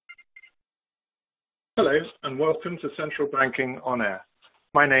Hello, and welcome to Central Banking On Air.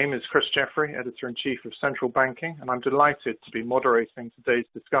 My name is Chris Jeffrey, Editor-in-Chief of Central Banking, and I'm delighted to be moderating today's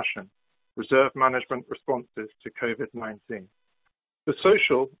discussion, Reserve Management Responses to COVID-19. The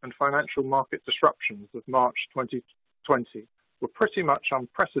social and financial market disruptions of March 2020 were pretty much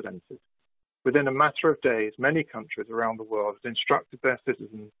unprecedented. Within a matter of days, many countries around the world had instructed their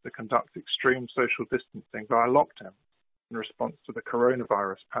citizens to conduct extreme social distancing via lockdown in response to the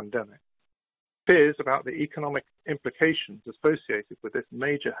coronavirus pandemic. Fears about the economic implications associated with this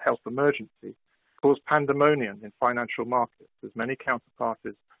major health emergency caused pandemonium in financial markets as many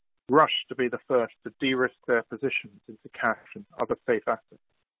counterparties rushed to be the first to de-risk their positions into cash and other safe assets.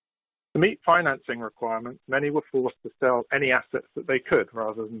 To meet financing requirements, many were forced to sell any assets that they could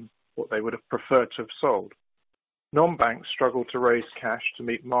rather than what they would have preferred to have sold. Non-banks struggled to raise cash to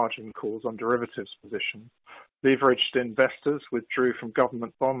meet margin calls on derivatives positions. Leveraged investors withdrew from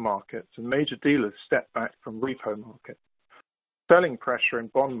government bond markets, and major dealers stepped back from repo markets. Selling pressure in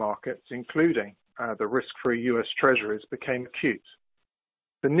bond markets, including the risk-free US Treasuries, became acute.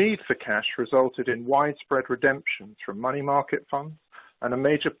 The need for cash resulted in widespread redemptions from money market funds and a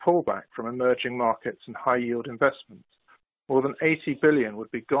major pullback from emerging markets and high-yield investments. More than 80 billion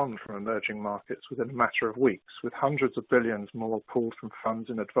would be gone from emerging markets within a matter of weeks, with hundreds of billions more pulled from funds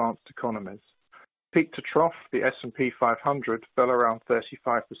in advanced economies. Peak to trough, the S&P 500 fell around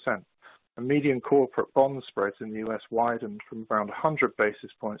 35%, and median corporate bond spreads in the US widened from around 100 basis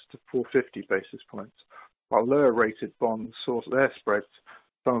points to 450 basis points, while lower-rated bonds saw their spreads,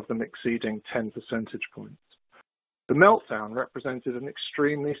 some of them exceeding 10 percentage points. The meltdown represented an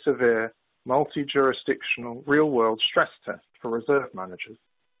extremely severe, multi-jurisdictional, real-world stress test for reserve managers.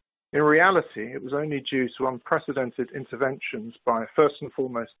 In reality, it was only due to unprecedented interventions by, first and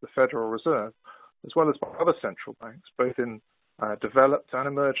foremost, the Federal Reserve, as well as by other central banks, both in developed and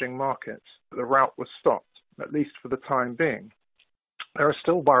emerging markets, that the rout was stopped, at least for the time being. There are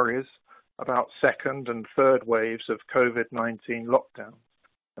still worries about second and third waves of COVID-19 lockdowns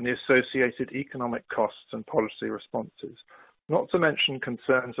and the associated economic costs and policy responses, not to mention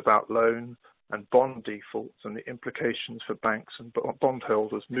concerns about loan and bond defaults and the implications for banks and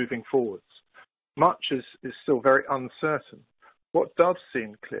bondholders moving forwards. Much is still very uncertain. What does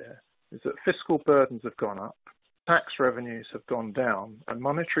seem clear is that fiscal burdens have gone up, tax revenues have gone down, and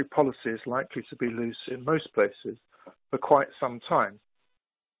monetary policy is likely to be loose in most places for quite some time.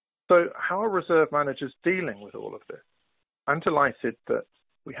 So how are reserve managers dealing with all of this? I'm delighted that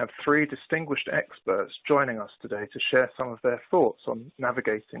we have three distinguished experts joining us today to share some of their thoughts on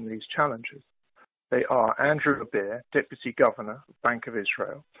navigating these challenges. They are Andrew Obeir, Deputy Governor of Bank of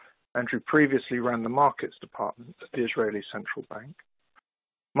Israel. Andrew previously ran the Markets Department at the Israeli Central Bank.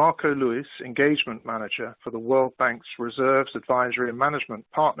 Marco Luis, Engagement Manager for the World Bank's Reserves Advisory and Management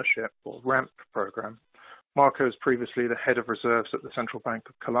Partnership, or RAMP program. Marco is previously the Head of Reserves at the Central Bank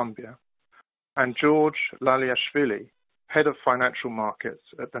of Colombia. And George Laliashvili, Head of Financial Markets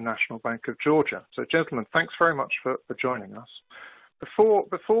at the National Bank of Georgia. So gentlemen, thanks very much for joining us.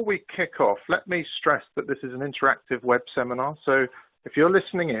 Before we kick off, let me stress that this is an interactive web seminar, so if you're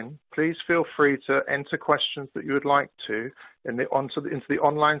listening in, please feel free to enter questions that you would like to into the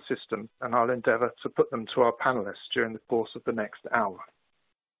online system, and I'll endeavor to put them to our panelists during the course of the next hour.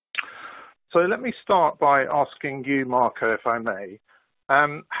 So let me start by asking you, Marco, if I may,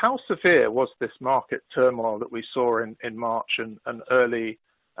 how severe was this market turmoil that we saw in March and early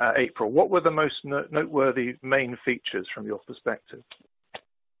April? What were the most noteworthy main features from your perspective?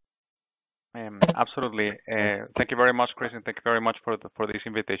 Absolutely. Thank you very much, Chris, and thank you very much for this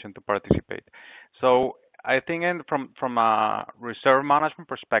invitation to participate. So I think from a reserve management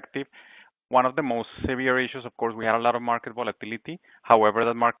perspective, one of the most severe issues, of course, we had a lot of market volatility. However,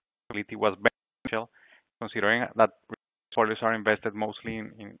 that market volatility was beneficial, considering that portfolios are invested mostly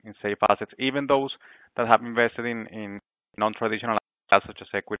in safe assets, even those that have invested in non-traditional assets such as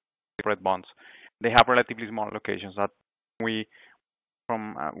equity spread bonds. They have relatively small allocations that we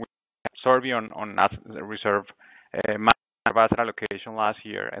survey on reserve asset allocation last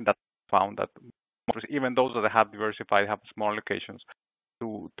year, and that found that even those that have diversified have small allocations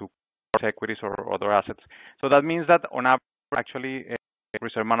to equities or other assets. So that means that on average, actually,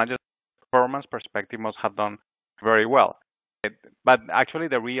 reserve managers' performance perspective must have done very well. But actually,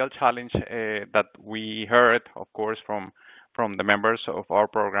 the real challenge that we heard, of course, from the members of our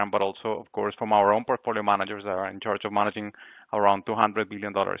program, but also, of course, from our own portfolio managers that are in charge of managing around $200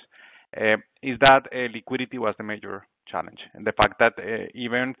 billion, is that liquidity was the major challenge. And the fact that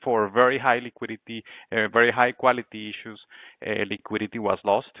even for very high liquidity, very high quality issues, liquidity was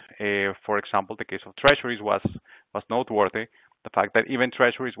lost. For example, the case of treasuries was noteworthy. The fact that even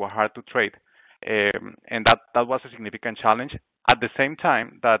treasuries were hard to trade. And that was a significant challenge. At the same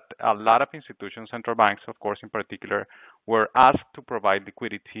time that a lot of institutions, central banks, of course, in particular, were asked to provide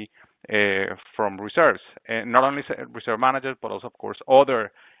liquidity from reserves, and not only reserve managers, but also, of course,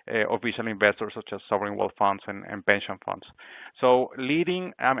 other official investors such as sovereign wealth funds and pension funds. So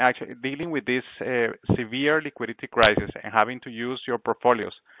actually dealing with this severe liquidity crisis and having to use your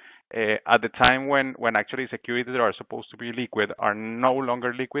portfolios at the time when actually securities that are supposed to be liquid are no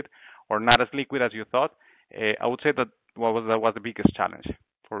longer liquid or not as liquid as you thought, I would say that was the biggest challenge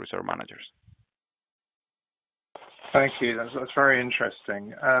for reserve managers. Thank you. That's very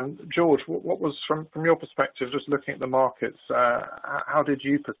interesting. George, what was, from your perspective, just looking at the markets, how did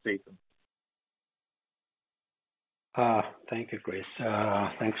you perceive them? Thank you, Chris.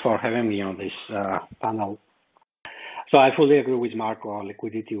 Thanks for having me on this panel. So I fully agree with Marco.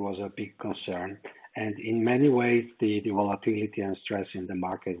 Liquidity was a big concern. And in many ways, the volatility and stress in the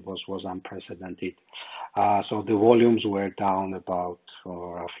market was unprecedented. So the volumes were down about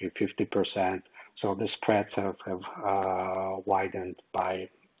roughly 50%. So the spreads have widened by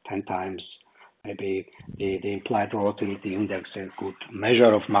 10 times. Maybe the implied volatility index, a good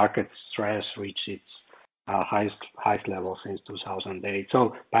measure of market stress, reached its highest level since 2008.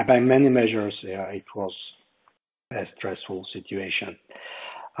 So by many measures, it was a stressful situation.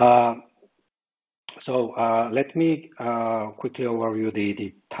 So let me quickly overview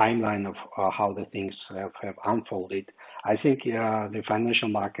the timeline of how the things have unfolded. I think the financial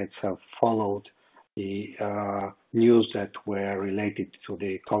markets have followed the news that were related to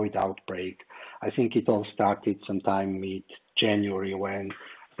the COVID outbreak. I think it all started sometime mid-January when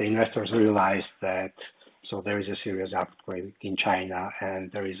the investors realized that there is a serious outbreak in China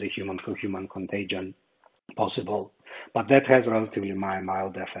and there is a human-to-human contagion possible. But that has relatively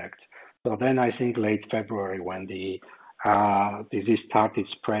mild effect. So then I think late February when the disease started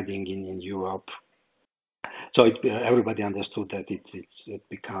spreading in Europe, so everybody understood that it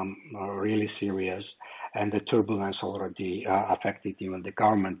become really serious, and the turbulence already affected even the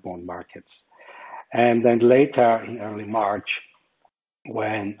government bond markets. And then later in early March,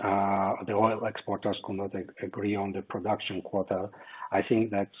 when the oil exporters could not agree on the production quota, I think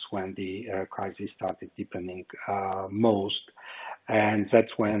that's when the crisis started deepening most. And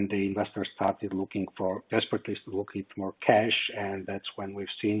that's when the investors started desperately looking for more cash, and that's when we've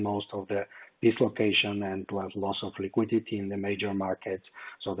seen most of the dislocation and loss of liquidity in the major markets.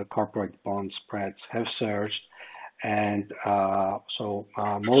 So the corporate bond spreads have surged, and so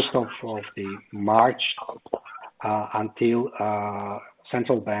most of the March until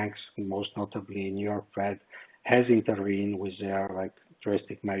central banks, most notably New York Fed, has intervened with their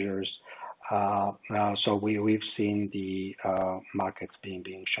drastic measures. So we've seen the markets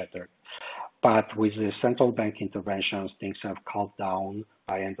being shattered. But with the central bank interventions, things have calmed down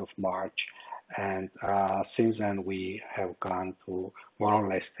by end of March. And since then, we have gone to more or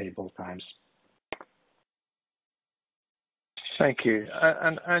less stable times. Thank you.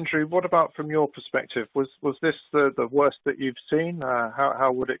 And Andrew, what about from your perspective? Was this the worst that you've seen?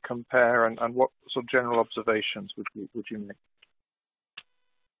 How would it compare, and what sort of general observations would you make?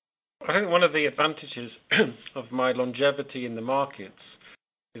 I think one of the advantages of my longevity in the markets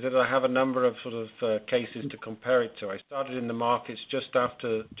is that I have a number of cases to compare it to. I started in the markets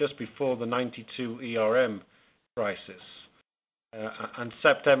just before the '92 ERM crisis, and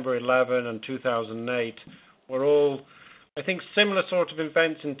September 11 and 2008 were all, I think, similar sort of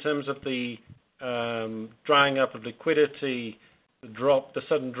events in terms of the drying up of liquidity, the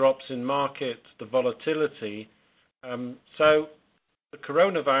sudden drops in markets, the volatility. So the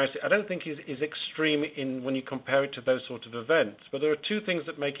coronavirus, I don't think is extreme when you compare it to those sort of events. But there are two things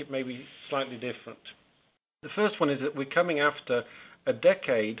that make it maybe slightly different. The first one is that we're coming after a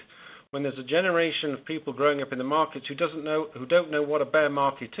decade when there's a generation of people growing up in the markets who don't know what a bear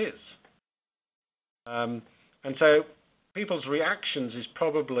market is. And so people's reactions is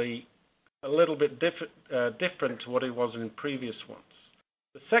probably a little bit different to what it was in previous ones.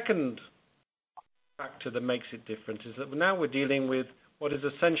 The second factor that makes it different is that now we're dealing with what is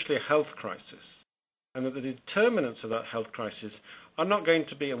essentially a health crisis, and that the determinants of that health crisis are not going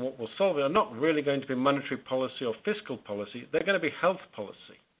to be, and what will solve it, are not really going to be monetary policy or fiscal policy. They're going to be health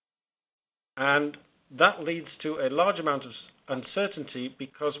policy. And that leads to a large amount of uncertainty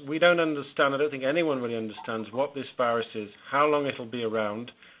because we don't understand, I don't think anyone really understands what this virus is, how long it'll be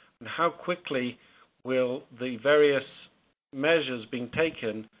around, and how quickly will the various measures being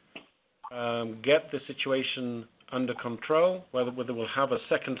taken get the situation under control, whether we'll have a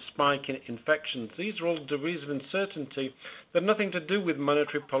second spike in infections. These are all degrees of uncertainty that have nothing to do with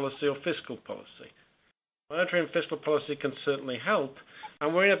monetary policy or fiscal policy. Monetary and fiscal policy can certainly help,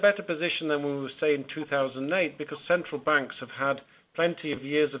 and we're in a better position than we were, say, in 2008, because central banks have had plenty of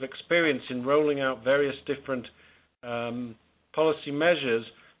years of experience in rolling out various different policy measures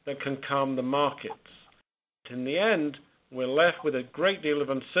that can calm the markets. But in the end, we're left with a great deal of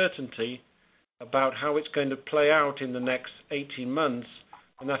uncertainty about how it's going to play out in the next 18 months,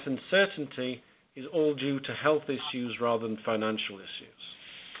 and that uncertainty is all due to health issues rather than financial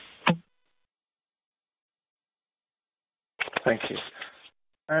issues. Thank you.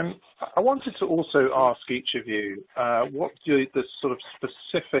 I wanted to also ask each of you what the sort of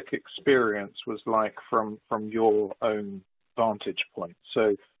specific experience was like from your own vantage point.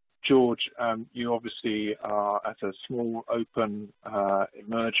 So, George, you obviously are at a small, open,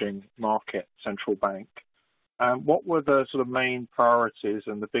 emerging market central bank. What were the sort of main priorities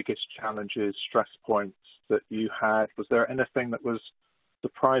and the biggest challenges, stress points that you had? Was there anything that was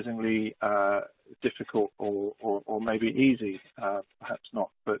surprisingly difficult or maybe easy, perhaps not,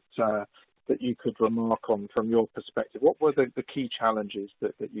 but that you could remark on from your perspective? What were the key challenges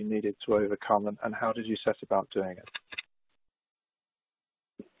that you needed to overcome, and how did you set about doing it?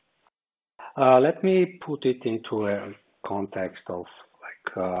 Let me put it into a context of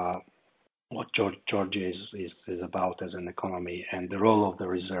what Georgia is about as an economy and the role of the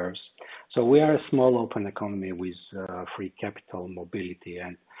reserves. So we are a small open economy with free capital mobility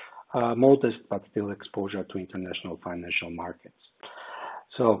and modest but still exposure to international financial markets.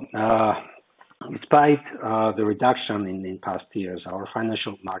 So despite the reduction in past years, our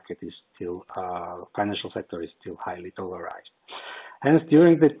financial market is still, financial sector is still highly dollarized. Hence,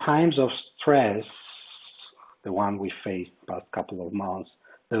 during the times of stress, the one we faced past couple of months,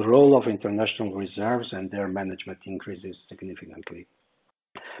 the role of international reserves and their management increases significantly.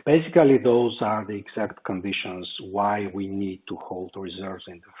 Basically, those are the exact conditions why we need to hold reserves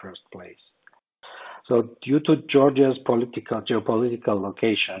in the first place. So due to Georgia's geopolitical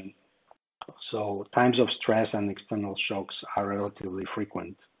location, so times of stress and external shocks are relatively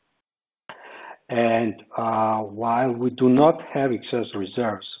frequent. And while we do not have excess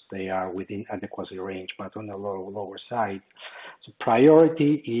reserves, they are within adequacy range, but on the lower side. So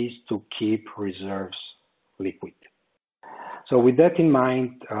priority is to keep reserves liquid. So with that in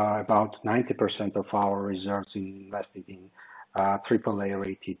mind, about 90% of our reserves invested in AAA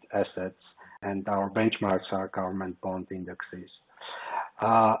rated assets, and our benchmarks are government bond indexes.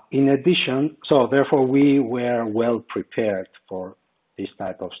 In addition, so therefore we were well prepared for this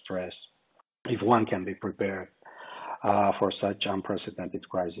type of stress, if one can be prepared for such unprecedented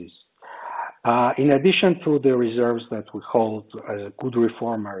crisis. In addition to the reserves that we hold as good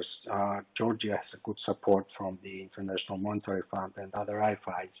reformers, Georgia has a good support from the International Monetary Fund and other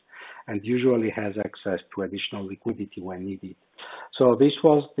IFIs, and usually has access to additional liquidity when needed. So this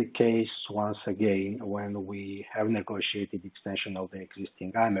was the case once again when we have negotiated extension of the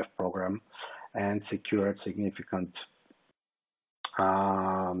existing IMF program and secured significant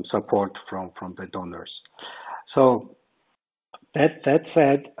support from the donors. So that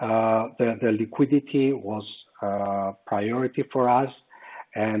said, the liquidity was a priority for us,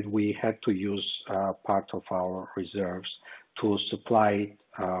 and we had to use part of our reserves to supply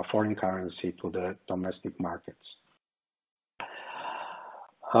foreign currency to the domestic markets.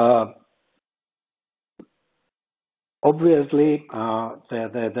 Obviously,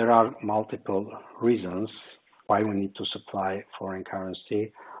 there are multiple reasons why we need to supply foreign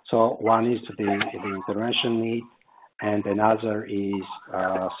currency. So one is the intervention need, and another is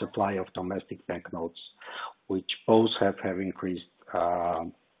supply of domestic banknotes, which both have increased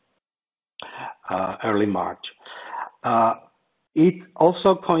early March. It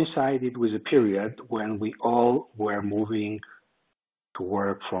also coincided with a period when we all were moving to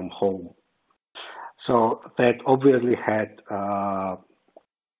work from home. So that obviously had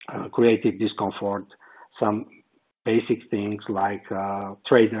created discomfort. Some basic things like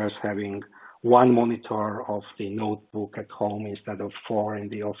traders having one monitor of the notebook at home instead of 4 in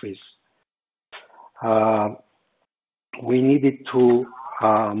the office. We needed to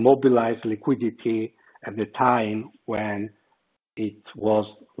mobilize liquidity at the time when it was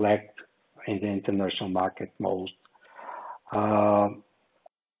lacked in the international market most.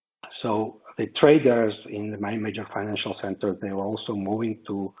 So the traders in the major financial centers, they were also moving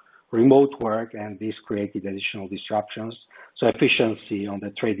to remote work, and this created additional disruptions. So efficiency on the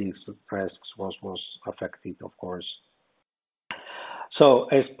trading desks was affected, of course. So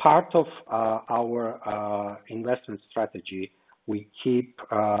as part of our investment strategy, we keep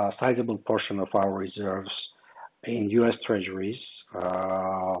a sizable portion of our reserves in U.S. Treasuries,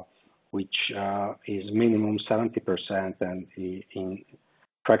 which is minimum 70%, and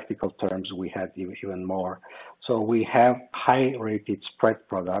practical terms, we had even more. So we have high-rated spread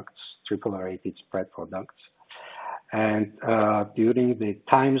products, triple-rated spread products. And during the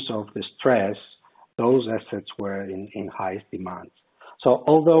times of the stress, those assets were in highest demand. So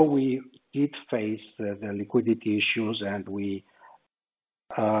although we did face the liquidity issues and we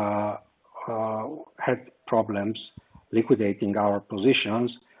had problems liquidating our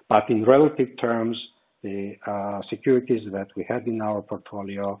positions, but in relative terms, the securities that we had in our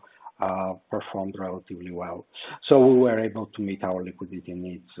portfolio performed relatively well. So we were able to meet our liquidity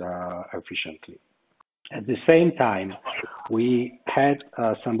needs efficiently. At the same time, we had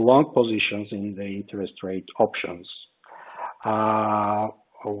some long positions in the interest rate options,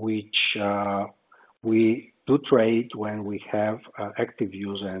 which we do trade when we have active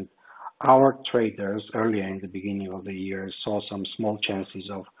use, and our traders earlier in the beginning of the year saw some small chances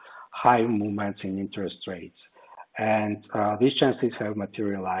of high movements in interest rates. And these chances have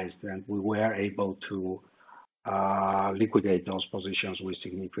materialized, and we were able to liquidate those positions with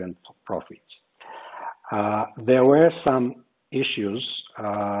significant profits. There were some issues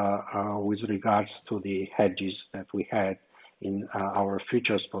with regards to the hedges that we had in our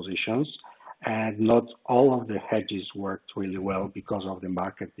futures positions, and not all of the hedges worked really well because of the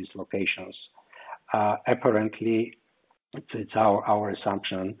market dislocations. Apparently, it's our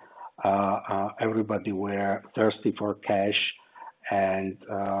assumption, everybody were thirsty for cash and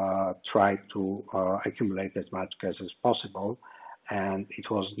tried to accumulate as much cash as possible, and it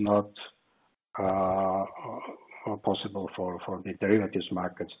was not possible for the derivatives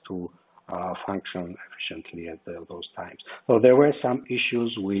markets to function efficiently at those times. So there were some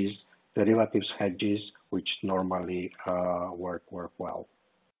issues with derivatives hedges, which normally work well.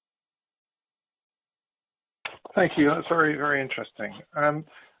 Thank you. That's very, very interesting.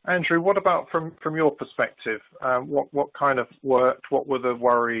 Andrew, what about from your perspective? What kind of worked? What were the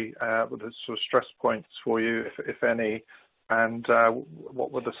worry, were the sort of stress points for you, if any? And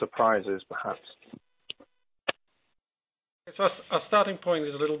what were the surprises, perhaps? So our starting point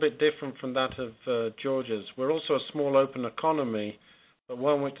is a little bit different from that of George's. We're also a small open economy, but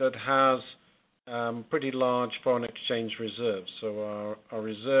one that has pretty large foreign exchange reserves. So our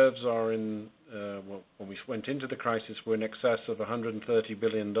reserves are in, when we went into the crisis, were in excess of $130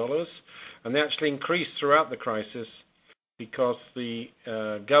 billion. And they actually increased throughout the crisis because the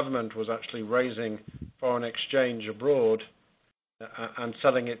government was actually raising foreign exchange abroad and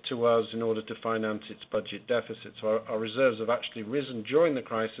selling it to us in order to finance its budget deficit. So our reserves have actually risen during the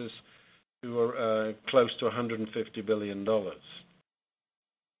crisis to close to $150 billion.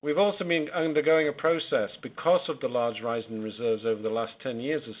 We've also been undergoing a process because of the large rise in reserves over the last 10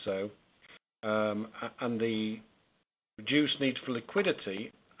 years or so, and the reduced need for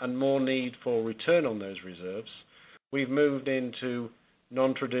liquidity and more need for return on those reserves. We've moved into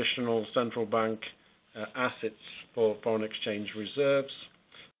non-traditional central bank assets for foreign exchange reserves,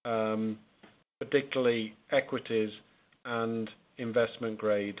 particularly equities and investment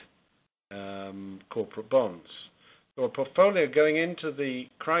grade corporate bonds. So our portfolio going into the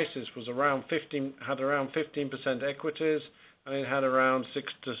crisis was had around 15% equities, and it had around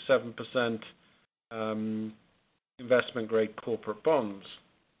 6 to 7% investment grade corporate bonds.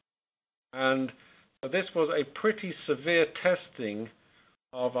 And so this was a pretty severe testing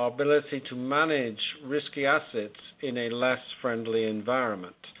of our ability to manage risky assets in a less friendly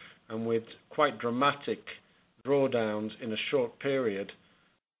environment, and with quite dramatic drawdowns in a short period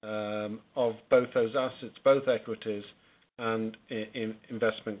of both those assets, both equities and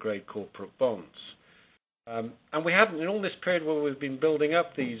investment-grade corporate bonds. And we hadn't, in all this period where we've been building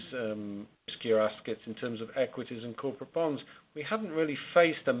up these riskier assets in terms of equities and corporate bonds, we hadn't really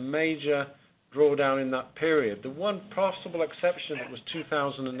faced a major drawdown in that period. The one possible exception was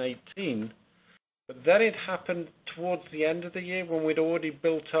 2018, but then it happened towards the end of the year when we'd already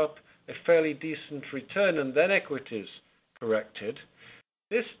built up a fairly decent return, and then equities corrected.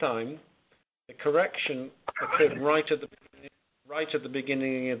 This time, the correction occurred right at the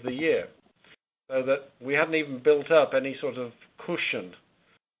beginning of the year, so that we hadn't even built up any sort of cushion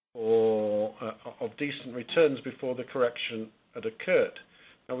or of decent returns before the correction had occurred.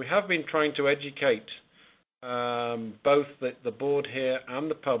 Now, we have been trying to educate both the board here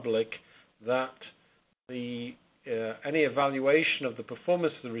and the public that any evaluation of the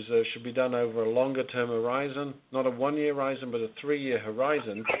performance of the reserve should be done over a longer term horizon, not a 1-year horizon, but a 3-year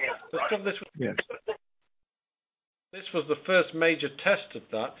horizon. This was the first major test of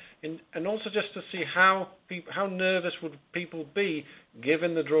that, and also just to see how nervous would people be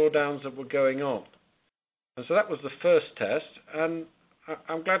given the drawdowns that were going on. And so that was the first test, and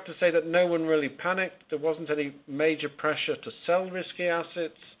I'm glad to say that no one really panicked. There wasn't any major pressure to sell risky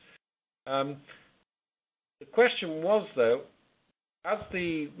assets. The question was, though, as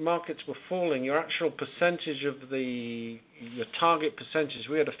the markets were falling, your actual percentage of your target percentage,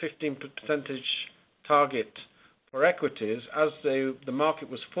 we had a 15% target for equities. As the market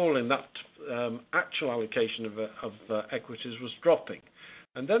was falling, that actual allocation of equities was dropping.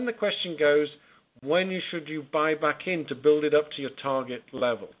 And then the question goes, when should you buy back in to build it up to your target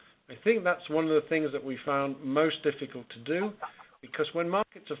level? I think that's one of the things that we found most difficult to do, because when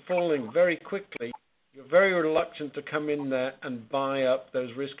markets are falling very quickly, you're very reluctant to come in there and buy up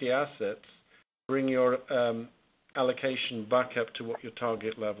those risky assets, bring your allocation back up to what your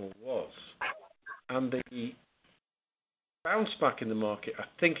target level was. And the bounce back in the market, I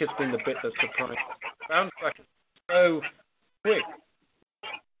think, has been the bit that surprised. Bounce back is so quick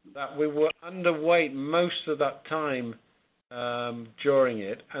that we were underweight most of that time during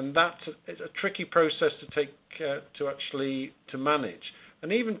it, and it's a tricky process to manage.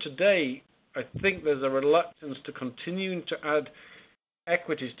 And even today, I think there's a reluctance to continuing to add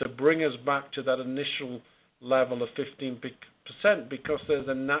equities to bring us back to that initial level of 15%, because there's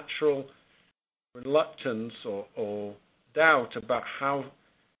a natural reluctance or doubt about how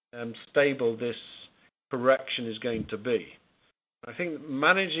stable this correction is going to be. I think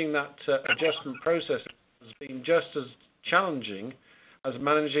managing that adjustment process has been just as challenging as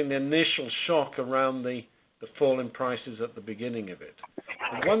managing the initial shock around the fall in prices at the beginning of it.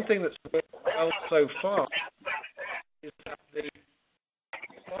 And one thing that's worked well so far is that the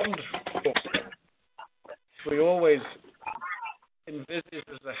bond book, we always envisage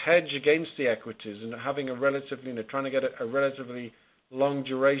as a hedge against the equities and having a relatively, trying to get a relatively long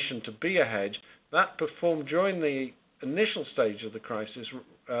duration to be a hedge, that performed during the initial stage of the crisis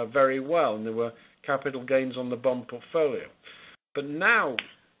very well, and there were capital gains on the bond portfolio. But now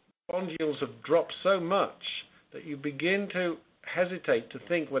bond yields have dropped so much that you begin to hesitate to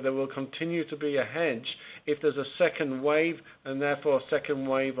think whether there will continue to be a hedge if there's a second wave, and therefore a second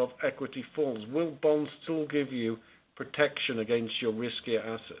wave of equity falls. Will bonds still give you protection against your riskier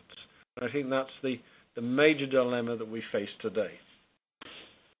assets? And I think that's the major dilemma that we face today.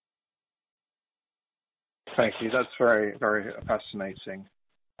 Thank you. That's very, very fascinating.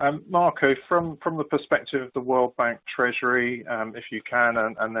 Marco, from the perspective of the World Bank Treasury, if you can,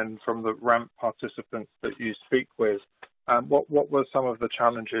 and then from the RAMP participants that you speak with, what were some of the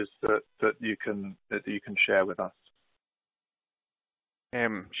challenges that you can share with us?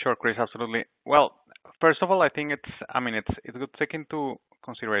 Sure, Chris, absolutely. Well, first of all, I think it's good to take into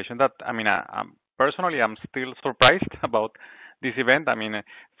consideration that personally I'm still surprised about this event.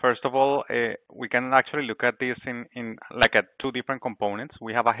 First of all, we can actually look at this in at two different components.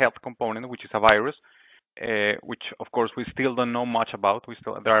 We have a health component, which is a virus, which of course we still don't know much about.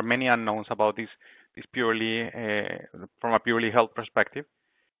 There are many unknowns about this purely from a purely health perspective.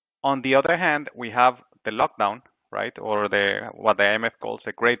 On the other hand, we have the lockdown, right, or what the IMF calls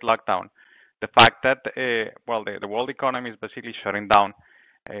a great lockdown. The fact that the world economy is basically shutting down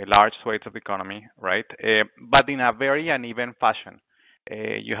large swathes of the economy, right? But in a very uneven fashion.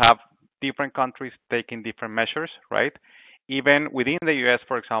 You have different countries taking different measures, right? Even within the U.S.,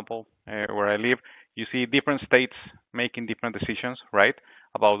 for example, where I live, you see different states making different decisions, right,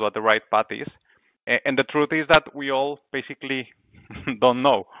 about what the right path is. And the truth is that we all basically don't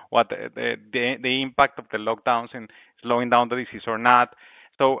know what the impact of the lockdowns and slowing down the disease or not.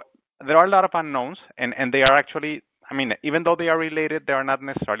 So there are a lot of unknowns, and they are actually, even though they are related, they are not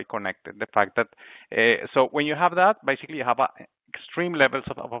necessarily connected. The fact that, so when you have that, basically you have extreme levels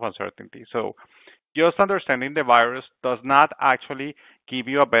of uncertainty. So just understanding the virus does not actually give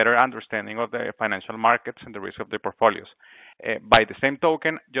you a better understanding of the financial markets and the risk of the portfolios. By the same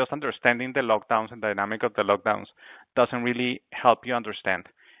token, just understanding the lockdowns and the dynamic of the lockdowns doesn't really help you understand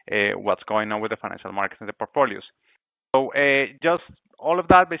what's going on with the financial markets and the portfolios. So just all of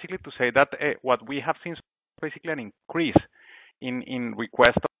that basically to say that what we have seen is basically an increase in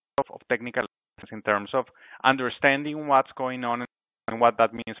request of technical in terms of understanding what's going on and what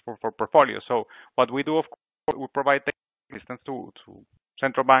that means for portfolios. So what we do, of course, we provide assistance to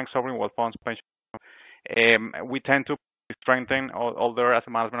central banks, sovereign wealth funds, pension. We tend to strengthen all their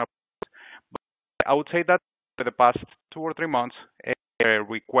asset management. But I would say that for the past 2 or 3 months,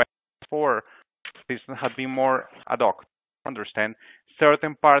 requests for assistance have been more ad hoc to understand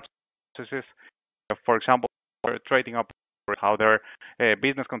certain parts of processes. For example, trading up how their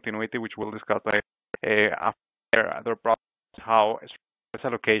business continuity, which we'll discuss later, after their process, how stress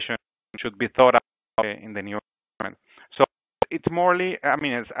allocation should be thought out in the new environment. So it's morely,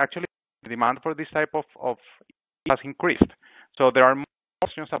 it's actually the demand for this type of has increased. So there are more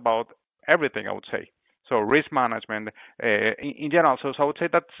questions about everything, I would say. So risk management in general. So I would say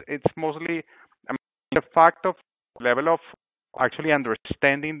that it's mostly the fact of level of actually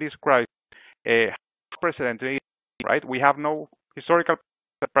understanding this crisis unprecedented, right? We have no historical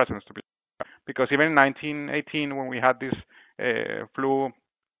precedents to be, because even in 1918, when we had this flu,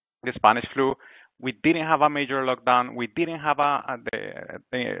 the Spanish flu, we didn't have a major lockdown. We didn't have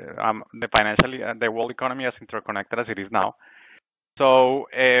the financially the world economy as interconnected as it is now. So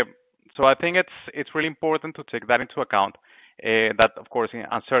so I think it's really important to take that into account. That of course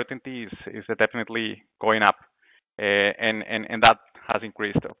uncertainty is definitely going up, and that has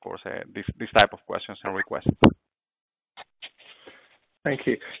increased, of course, this type of questions and requests. Thank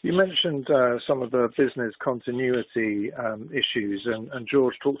you. You mentioned some of the business continuity issues, and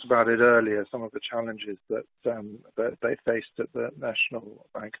George talked about it earlier, some of the challenges that they faced at the National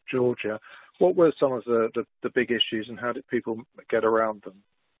Bank of Georgia. What were some of the big issues, and how did people get around them?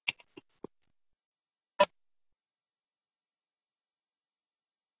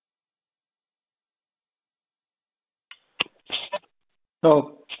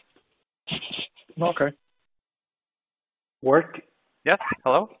 So, okay. Work. Yes.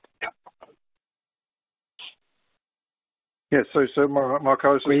 Hello. Yes. So Mark, I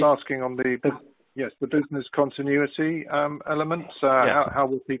was just asking on the business continuity elements. How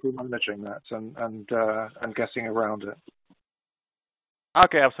were people managing that and getting around it?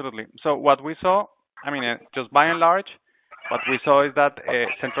 Okay, absolutely. So what we saw, just by and large, what we saw is that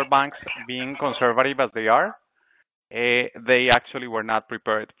central banks, being conservative as they are, they actually were not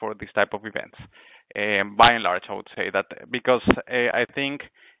prepared for this type of events. By and large, I would say that because I think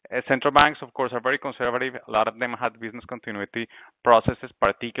central banks, of course, are very conservative. A lot of them had business continuity processes,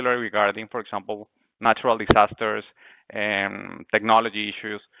 particularly regarding, for example, natural disasters and technology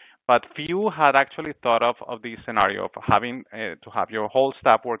issues. But few had actually thought of this scenario of having to have your whole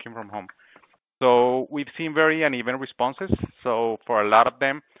staff working from home. So we've seen very uneven responses. So for a lot of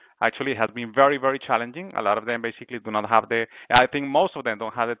them, actually, it has been very, very challenging. A lot of them basically do not have I think most of them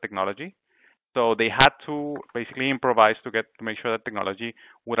don't have the technology. So they had to basically improvise to make sure that technology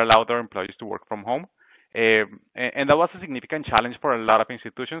would allow their employees to work from home. And that was a significant challenge for a lot of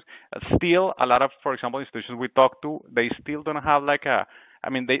institutions. Still, a lot of, for example, institutions we talk to, they still don't have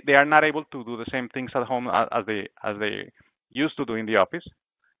they are not able to do the same things at home as they used to do in the office.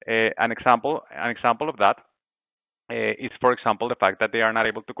 An example of that is, for example, the fact that they are not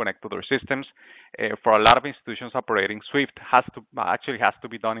able to connect to their systems. For a lot of institutions operating, SWIFT has to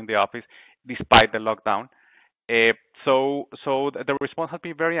be done in the office despite the lockdown. So the response has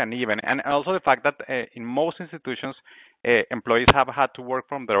been very uneven, and also the fact that in most institutions, employees have had to work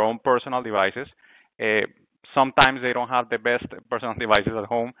from their own personal devices. Sometimes they don't have the best personal devices at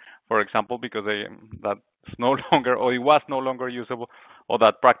home, for example, because that's no longer, or it was no longer usable or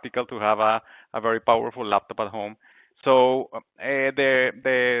that practical to have a very powerful laptop at home. So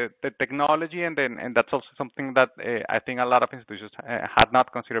the technology, and that's also something that I think a lot of institutions had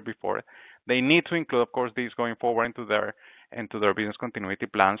not considered before. They need to include, of course, these going forward into their business continuity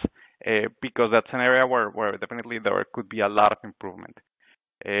plans, because that's an area where definitely there could be a lot of improvement.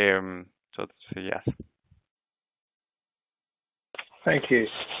 So yes. Thank you.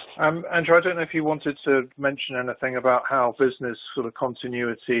 Andrew, I don't know if you wanted to mention anything about how business sort of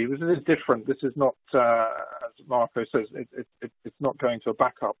continuity, this is different. This is not, as Marco says, it's not going to a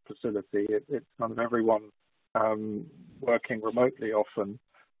backup facility. It's kind of everyone working remotely often.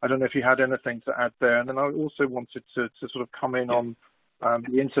 I don't know if you had anything to add there. And then I also wanted to sort of come in on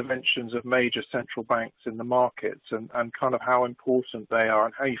the interventions of major central banks in the markets and kind of how important they are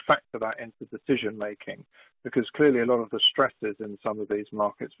and how you factor that into decision making. Because clearly a lot of the stresses in some of these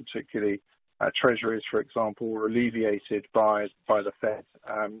markets, particularly treasuries, for example, were alleviated by the Fed.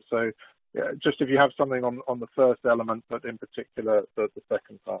 So just if you have something on the first element, but in particular the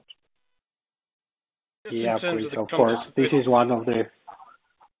second part. Yeah, please, of course. This is one of the...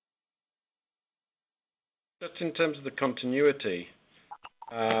 Just in terms of the continuity,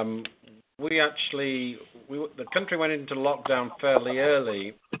 the country went into lockdown fairly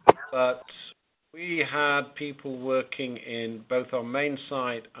early, but we had people working in both our main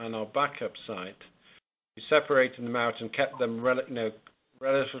site and our backup site. We separated them out and kept them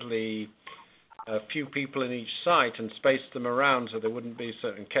relatively few people in each site and spaced them around so there wouldn't be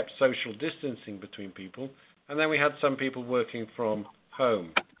and kept social distancing between people. And then we had some people working from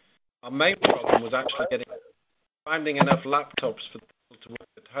home. Our main problem was actually finding enough laptops for people to work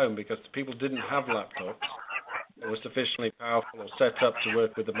at home, because the people didn't have laptops that were sufficiently powerful or set up to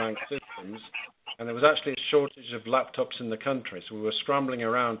work with the bank systems. And there was actually a shortage of laptops in the country. So we were scrambling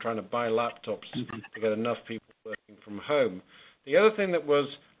around trying to buy laptops to get enough people working from home. The other thing that was,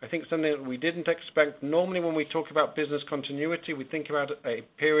 I think, something that we didn't expect, normally when we talk about business continuity, we think about a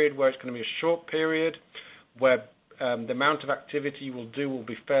period where it's going to be a short period, where the amount of activity you will do will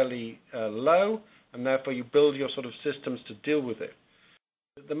be fairly low, and therefore you build your sort of systems to deal with it.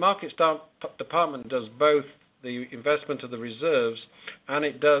 The Markets Department does both the investment of the reserves and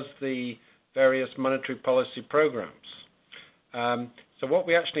it does the various monetary policy programs. So what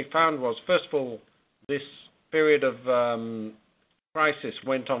we actually found was, first of all, this period of crisis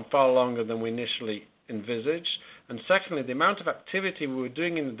went on far longer than we initially envisaged. And secondly, the amount of activity we were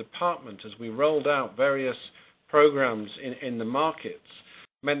doing in the department as we rolled out various programs in the markets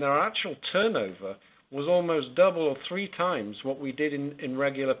meant that our actual turnover was almost double or 3 times what we did in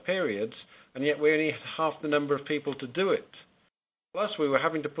regular periods, and yet we only had half the number of people to do it. Plus, we were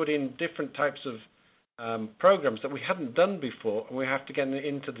having to put in different types of programs that we hadn't done before, and we have to get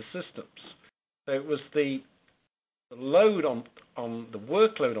into the systems. So it was the load on the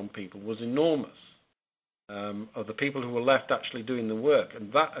workload on people was enormous, of the people who were left actually doing the work,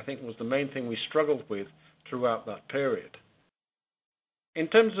 and that, I think, was the main thing we struggled with throughout that period. In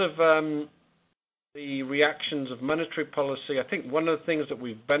terms of the reactions of monetary policy, I think one of the things that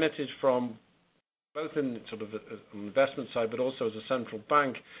we've benefited from, both in sort of on the investment side, but also as a central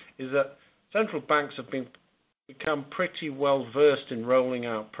bank, is that central banks have become pretty well versed in rolling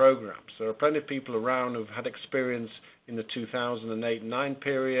out programs. There are plenty of people around who've had experience in the 2008-9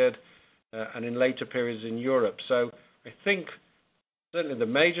 period and in later periods in Europe. So I think certainly the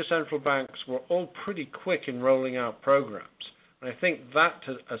major central banks were all pretty quick in rolling out programs. And I think that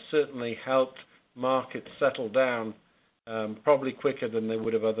has certainly helped markets settle down probably quicker than they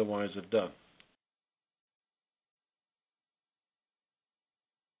would have otherwise have done.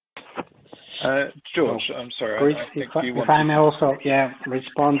 George, I'm sorry. Chris, if I may also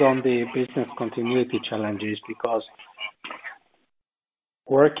respond on the business continuity challenges, because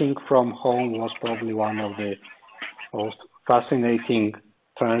working from home was probably one of the most fascinating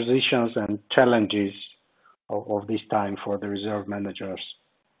transitions and challenges of this time for the reserve managers.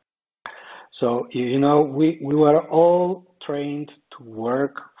 So, you know, we were all trained to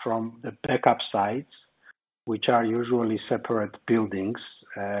work from the backup sites, which are usually separate buildings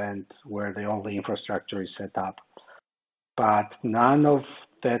and where the only infrastructure is set up. But none of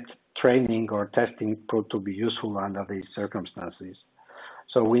that training or testing proved to be useful under these circumstances.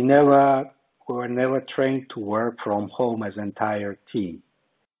 So we were never trained to work from home as an entire team.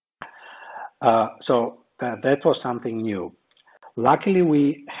 So that was something new. Luckily,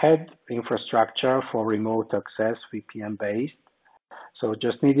 we had infrastructure for remote access, VPN based. So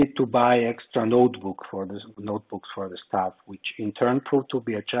just needed to buy extra notebooks for the staff, which in turn proved to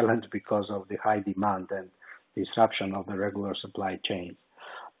be a challenge because of the high demand and disruption of the regular supply chain.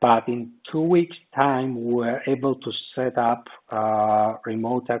 But in 2 weeks' time, we were able to set up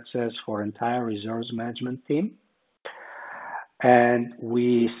remote access for entire reserves management team. And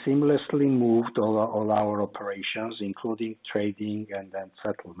we seamlessly moved all our operations, including trading and then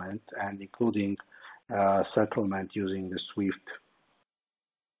settlement, and including settlement using the SWIFT.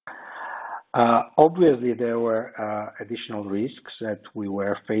 Obviously, there were additional risks that we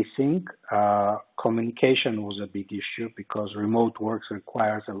were facing. Communication was a big issue because remote work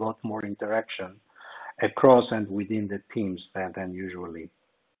requires a lot more interaction across and within the teams than usually.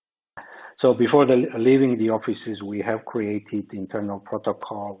 So before leaving the offices, we have created internal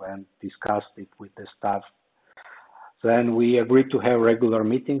protocol and discussed it with the staff. Then we agreed to have regular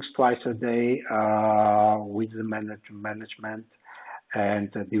meetings twice a day with the management,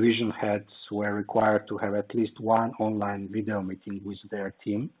 and the division heads were required to have at least one online video meeting with their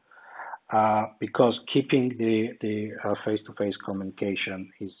team because keeping the face-to-face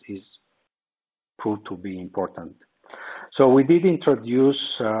communication is proved to be important. So we did introduce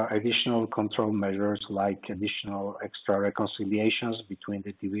additional control measures like additional extra reconciliations between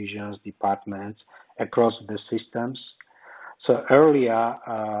the divisions, departments, across the systems. So earlier,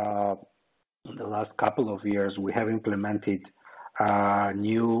 in the last couple of years, we have implemented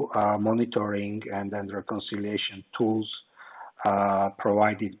new monitoring and then reconciliation tools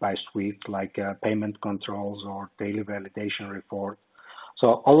provided by SWIFT, like payment controls or daily validation report.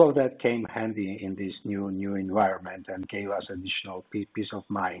 So all of that came handy in this new environment and gave us additional peace of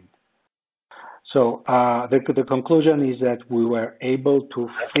mind. So the conclusion is that we were able to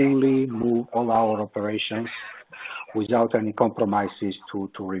fully move all our operations without any compromises to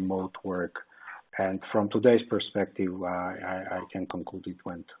remote work. And from today's perspective, I can conclude it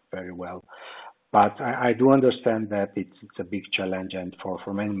went very well. But I do understand that it's a big challenge, and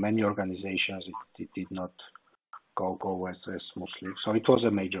for many organizations, it did not go as smoothly. So it was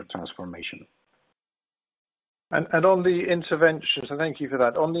a major transformation. And on the intervention, so thank you for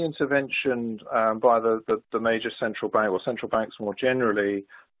that. On the intervention by the major central bank or central banks more generally,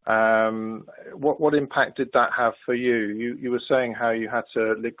 what impact did that have for you? You were saying how you had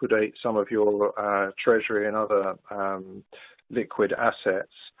to liquidate some of your treasury and other liquid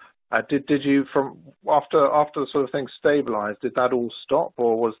assets. Did you from after the sort of things stabilized? Did that all stop,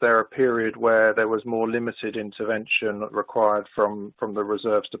 or was there a period where there was more limited intervention required from the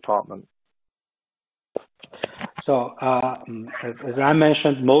Reserves Department? So, as I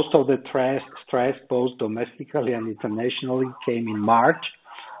mentioned, most of the stress, both domestically and internationally, came in March.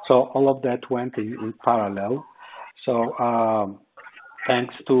 So all of that went in parallel. So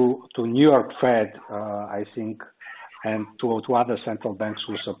thanks to New York Fed, I think, and to other central banks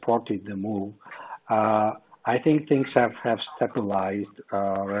who supported the move, I think things have stabilized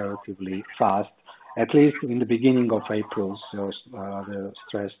relatively fast. At least in the beginning of April, so the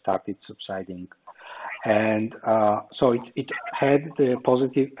stress started subsiding. And so it had the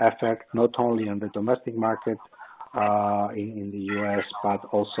positive effect not only on the domestic market in the U.S., but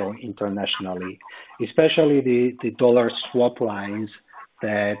also internationally, especially the dollar swap lines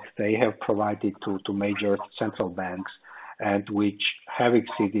that they have provided to major central banks, and which have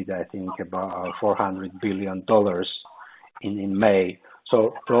exceeded, I think, about $400 billion in May.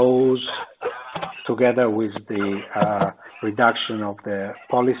 So those, together with the reduction of the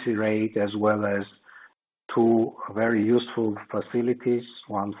policy rate, as well as two very useful facilities,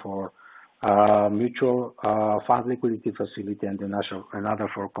 one for mutual fund liquidity facility and another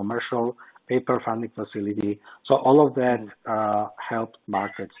for commercial paper funding facility. So all of that helped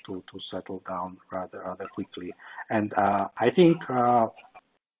markets to settle down rather quickly. And I think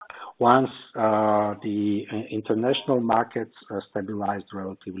once the international markets stabilized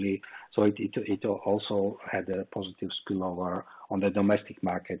relatively, so it also had a positive spillover on the domestic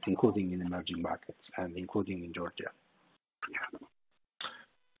market, including in emerging markets and including in Georgia.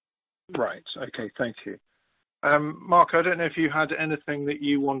 Right. Okay. Thank you. Mark, I don't know if you had anything that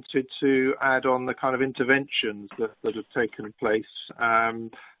you wanted to add on the kind of interventions that have taken place,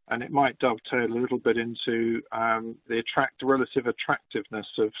 and it might dovetail a little bit into the relative attractiveness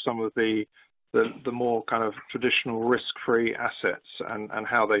of some of the more kind of traditional risk-free assets and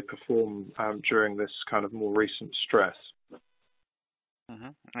how they perform during this kind of more recent stress.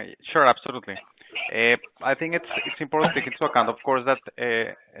 Mm-hmm. Sure, absolutely. I think it's important to take into account, of course,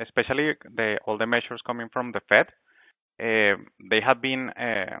 that especially all the measures coming from the Fed, they have been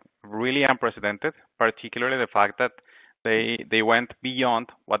really unprecedented, particularly the fact that they went beyond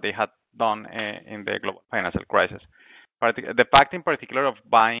what they had done in the global financial crisis. The fact in particular of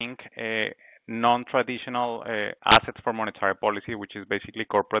buying non-traditional assets for monetary policy, which is basically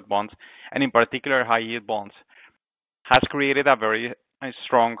corporate bonds, and in particular high-yield bonds, has created a very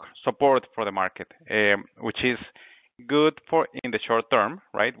strong support for the market, which is good for in the short term,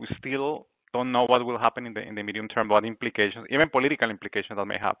 right? We still don't know what will happen in the medium term, what implications, even political implications that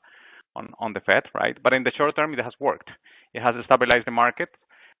may have on the Fed, right? But in the short term, it has worked. It has stabilized the market.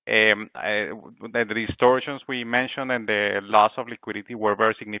 The distortions we mentioned and the loss of liquidity were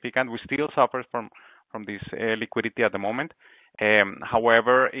very significant. We still suffer from this liquidity at the moment.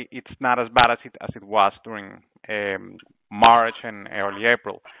 However, it's not as bad as it was during March and early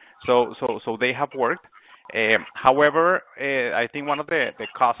April. So they have worked. However, I think one of the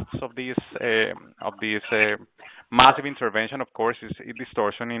costs of this massive intervention, of course, is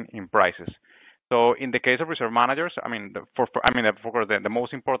distortion in prices. So in the case of reserve managers, the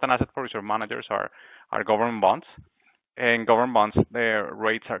most important asset for reserve managers are government bonds, and government bonds, their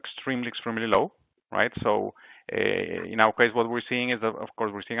rates are extremely low, right? So in our case, what we're seeing is that, of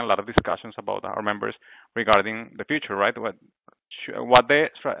course, we're seeing a lot of discussions about our members regarding the future, right? What the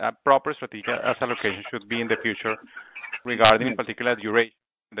proper strategic asset allocation should be in the future regarding, in particular, duration.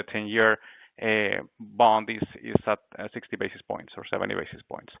 The 10-year bond is at 60 basis points or 70 basis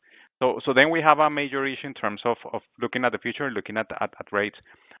points. So then we have a major issue in terms of looking at the future, looking at rates.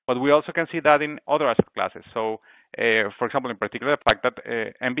 But we also can see that in other asset classes. So, for example, in particular, the fact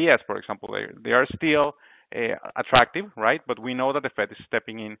that MBS, for example, they are still attractive, right? But we know that the Fed is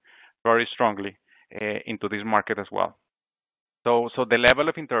stepping in very strongly into this market as well. So the level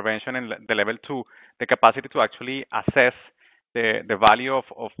of intervention and the capacity to actually assess the value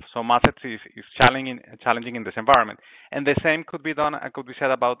of some assets is challenging in this environment. And the same could be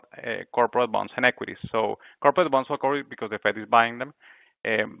said about corporate bonds and equities. So corporate bonds will go because the Fed is buying them.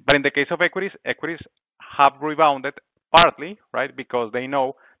 But in the case of equities have rebounded partly, right, because they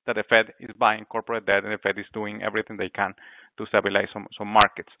know that the Fed is buying corporate debt and the Fed is doing everything they can to stabilize some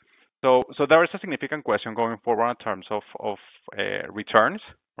markets. So there is a significant question going forward in terms of returns,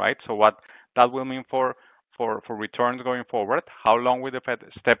 right? So what that will mean for for returns going forward. How long will the Fed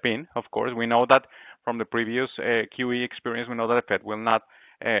step in? Of course, we know that from the previous QE experience, we know that the Fed will not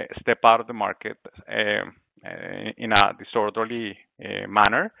step out of the market in a disorderly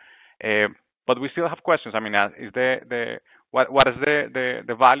manner. But we still have questions. I mean, is what is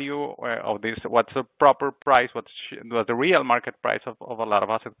the value of this? What's the proper price? What's the real market price of a lot of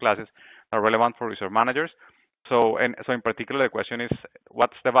asset classes that are relevant for reserve managers? So in particular, the question is,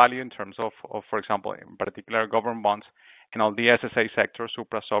 what's the value in terms of, for example, in particular, government bonds and all the SSA sector,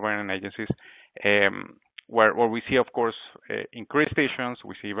 supra-sovereign and agencies, where we see, of course, increased issuance,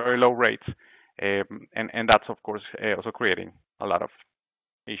 we see very low rates, and that's, of course, also creating a lot of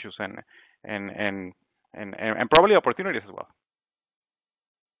issues and probably opportunities as well.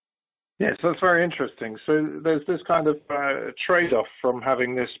 Yes, that's very interesting. So there's this kind of trade-off from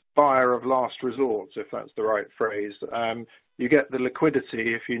having this buyer of last resort, if that's the right phrase. You get the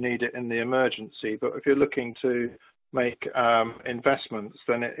liquidity if you need it in the emergency, but if you're looking to make investments,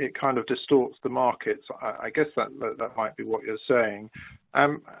 then it kind of distorts the markets. I guess that might be what you're saying.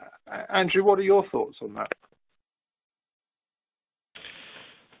 Andrew, what are your thoughts on that?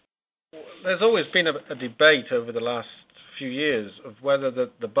 There's always been a debate over the last few years of whether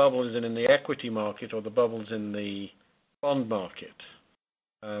the bubble is in the equity market or the bubble's in the bond market.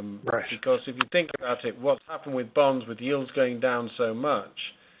 Right. Because if you think about it, what's happened with bonds, with yields going down so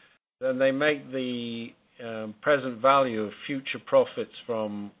much, then they make the present value of future profits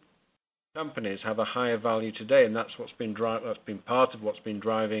from companies have a higher value today, and that's been part of what's been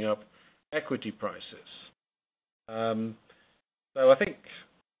driving up equity prices. So I think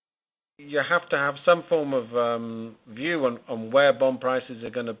you have to have some form of view on where bond prices are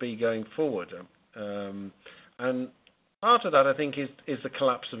going to be going forward. And part of that, I think, is the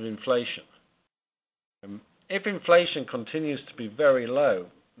collapse of inflation. If inflation continues to be very low,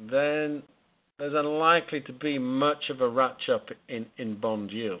 then there's unlikely to be much of a ratchet up in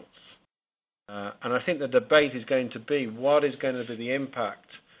bond yields. And I think the debate is going to be what is going to be the impact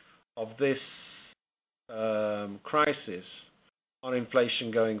of this crisis on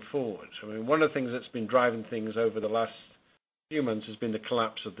inflation going forward. I mean, one of the things that's been driving things over the last few months has been the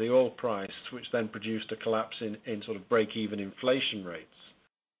collapse of the oil price, which then produced a collapse in sort of break-even inflation rates.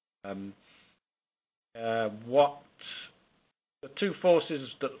 What the two forces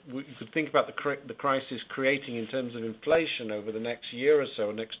that you could think about the crisis creating in terms of inflation over the next year or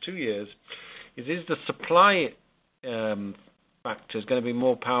so, next 2 years, is the supply factor is going to be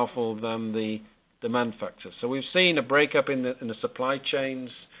more powerful than the demand factor. So we've seen a breakup in the supply chains.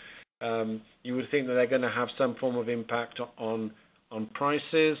 You would think that they're going to have some form of impact on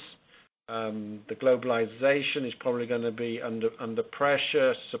prices. The globalization is probably going to be under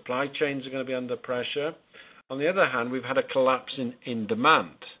pressure. Supply chains are going to be under pressure. On the other hand, we've had a collapse in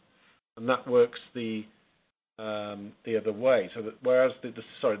demand, and that works the other way. So that whereas the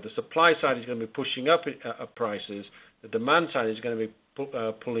supply side is going to be pushing up prices, the demand side is going to be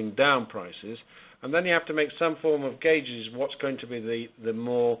pulling down prices. And then you have to make some form of gauges what's going to be the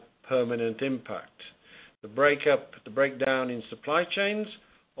more permanent impact. The breakdown in supply chains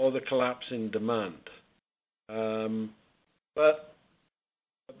or the collapse in demand. But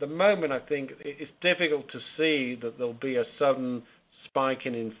at the moment, I think it's difficult to see that there'll be a sudden spike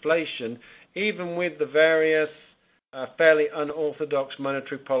in inflation, even with the various fairly unorthodox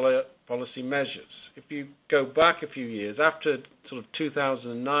monetary policy measures. If you go back a few years, after sort of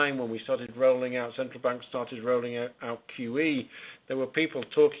 2009, when central banks started rolling out QE, there were people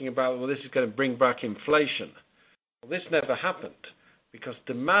talking about, well, this is going to bring back inflation. Well, this never happened because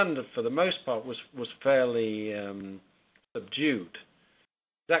demand, for the most part, was fairly subdued.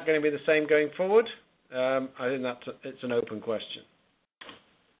 Is that going to be the same going forward? I think it's an open question.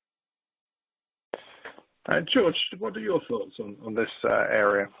 George, what are your thoughts on this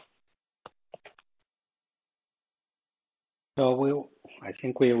area? So I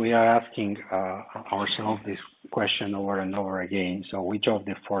think we are asking ourselves this question over and over again. So which of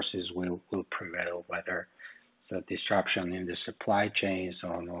the forces will prevail, whether it's a disruption in the supply chains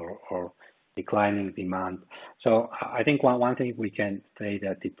or declining demand? So I think one thing we can say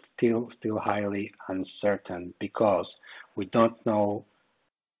that it's still highly uncertain because we don't know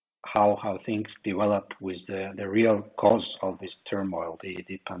how things develop with the real cause of this turmoil,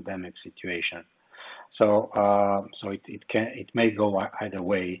 the pandemic situation. So it may go either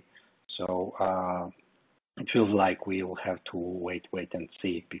way. So it feels like we will have to wait and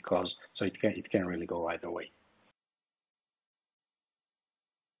see because it can really go either way.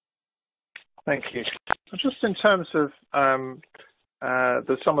 Thank you. Just in terms of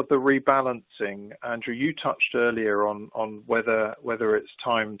there's some of the rebalancing. Andrew, you touched earlier on whether it's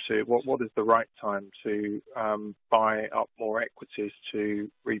time to, what is the right time to buy up more equities to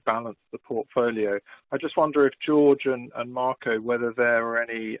rebalance the portfolio. I just wonder if George and Marco, whether there are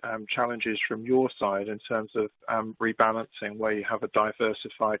any challenges from your side in terms of rebalancing where you have a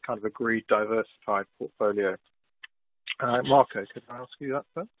diversified, kind of agreed diversified portfolio. Marco, could I ask you that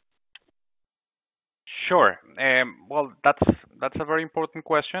first? Sure. Well, that's a very important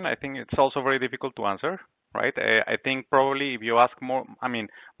question. I think it's also very difficult to answer, right? I think probably if you ask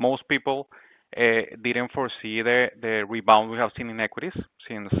most people didn't foresee the rebound we have seen in equities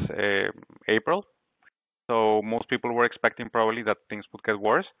since April. So most people were expecting probably that things would get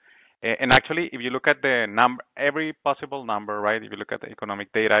worse. And actually, if you look at the number, every possible number, right? If you look at the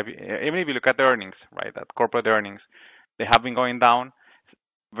economic data, even if you look at the earnings, right, at corporate earnings, they have been going down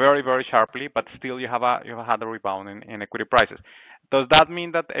very, very sharply, but still you have had a rebound in equity prices. Does that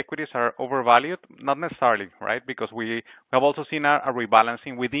mean that equities are overvalued? Not necessarily, right? Because we have also seen a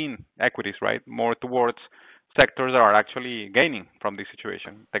rebalancing within equities, right? More towards sectors that are actually gaining from this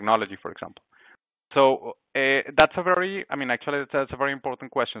situation, technology, for example. So that's a very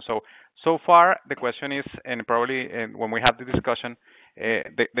important question. So far the question is, and probably when we have the discussion,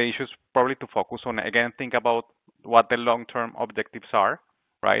 the issue is probably to focus on, again, think about what the long-term objectives are,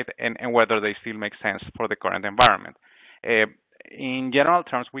 right? And whether they still make sense for the current environment. In general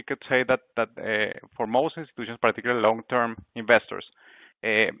terms, we could say that for most institutions, particularly long-term investors,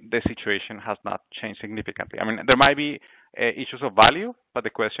 the situation has not changed significantly. I mean, there might be issues of value, but the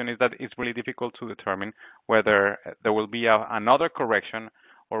question is that it's really difficult to determine whether there will be another correction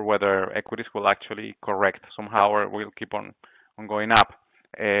or whether equities will actually correct somehow or will keep on going up.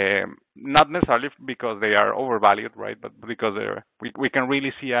 Not necessarily because they are overvalued, right? But because we can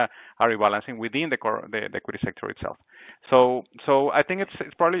really see a rebalancing within the equity sector itself. So I think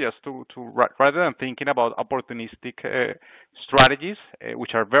it's probably just to rather than thinking about opportunistic strategies,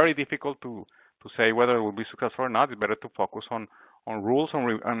 which are very difficult to say whether it will be successful or not, it's better to focus on rules,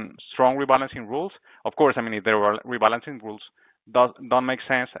 on strong rebalancing rules. Of course, I mean, if there are rebalancing rules don't make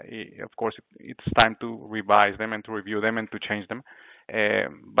sense, of course, it's time to revise them and to review them and to change them.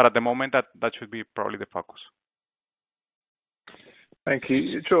 But at the moment, that should be probably the focus. Thank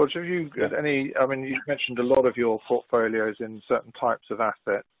you. George, have you got any, I mean, you've mentioned a lot of your portfolios in certain types of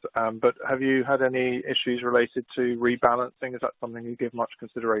assets, but have you had any issues related to rebalancing? Is that something you give much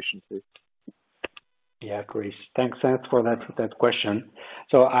consideration to? Yeah, Chris, thanks for that question.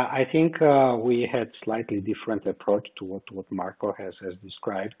 So I think we had slightly different approach to what Marco has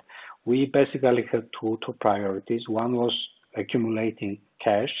described. We basically had two priorities. One was accumulating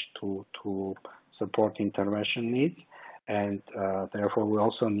cash to support intervention needs, and therefore we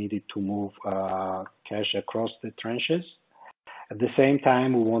also needed to move cash across the trenches. At the same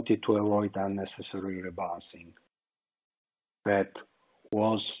time, we wanted to avoid unnecessary rebalancing that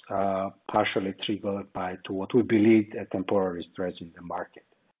was partially triggered by to what we believe a temporary stress in the market.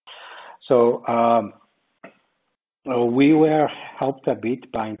 So we were helped a bit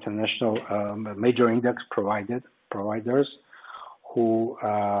by international major index providers who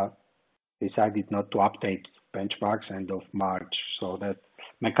decided not to update benchmarks end of March, so that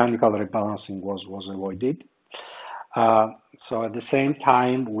mechanical rebalancing was avoided. So at the same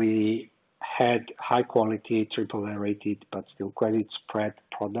time, we had high quality AAA rated but still credit spread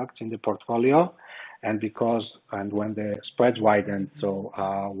products in the portfolio, and when the spreads widened,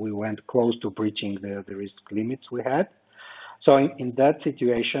 so we went close to breaching the risk limits we had. So in that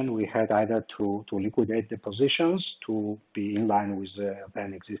situation, we had either to liquidate the positions to be in line with the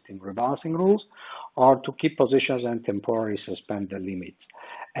then existing rebalancing rules, or to keep positions and temporarily suspend the limits.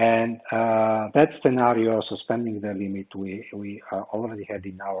 And that scenario, suspending the limit, we already had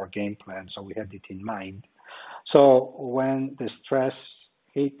in our game plan, so we had it in mind. So when the stress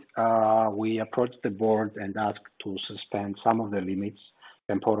hit, we approached the board and asked to suspend some of the limits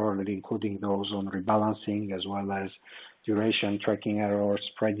temporarily, including those on rebalancing as well as duration tracking error,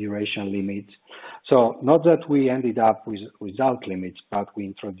 spread duration limits. So not that we ended up without limits, but we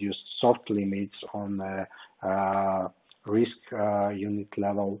introduced soft limits on risk unit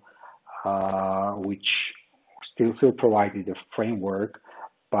level, which still provided a framework,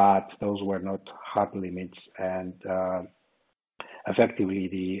 but those were not hard limits, and effectively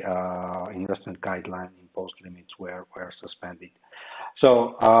the investment guideline imposed limits were suspended.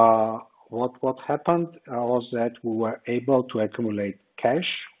 So what happened was that we were able to accumulate cash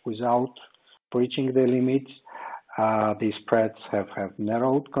without breaching the limits. The spreads have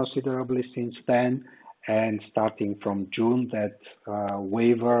narrowed considerably since then, and starting from June, that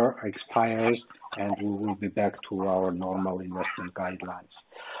waiver expires, and we will be back to our normal investment guidelines.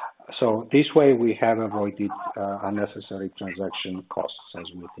 So this way, we have avoided unnecessary transaction costs, as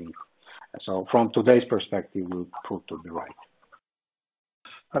we think. So from today's perspective, will prove to be right.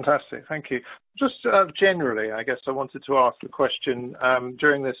 Fantastic, thank you. Just generally, I guess I wanted to ask a question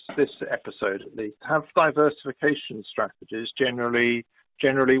during this episode at least. Have diversification strategies generally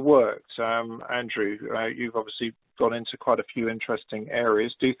worked? Andrew, you've obviously gone into quite a few interesting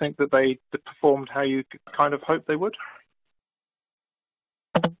areas. Do you think that they performed how you kind of hoped they would?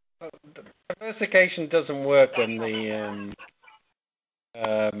 Diversification doesn't work when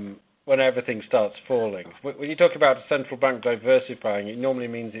when everything starts falling. When you talk about a central bank diversifying, it normally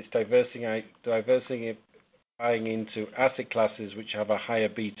means it's diversifying into asset classes which have a higher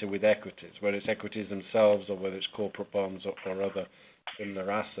beta with equities, whether it's equities themselves or whether it's corporate bonds or other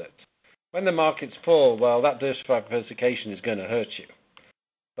similar assets. When the markets fall, well, that diversification is going to hurt you.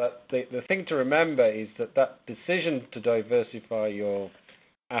 But the thing to remember is that decision to diversify your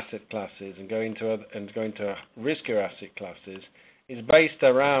asset classes and go into riskier asset classes is based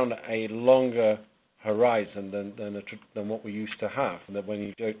around a longer horizon than what we used to have, and that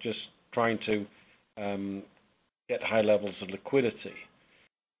when you're just trying to get high levels of liquidity.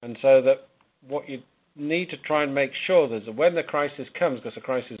 And so that what you need to try and make sure is that when the crisis comes, because the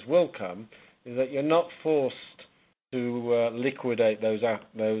crisis will come, is that you're not forced to liquidate those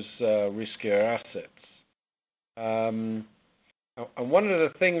riskier assets. And one of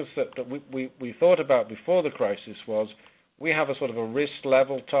the things that we thought about before the crisis was we have a sort of a risk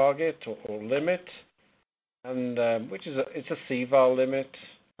level target or limit, and it's a CVaR limit.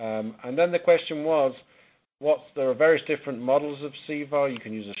 And then the question was, there are various different models of CVaR. You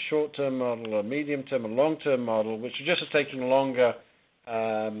can use a short-term model, a medium-term, a long-term model, which are just taking longer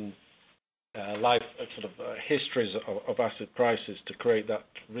life histories of asset prices to create that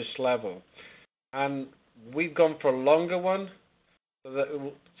risk level. And we've gone for a longer one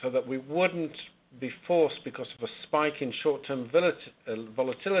so that we wouldn't be forced, because of a spike in short-term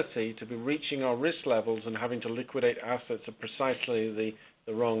volatility, to be reaching our risk levels and having to liquidate assets at precisely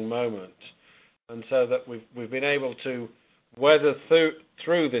the wrong moment. And so that we've been able to weather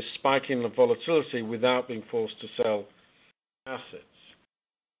through this spike in volatility without being forced to sell assets.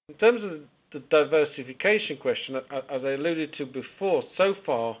 In terms of the diversification question, as I alluded to before, so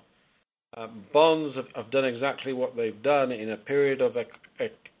far bonds have done exactly what they've done. In a period of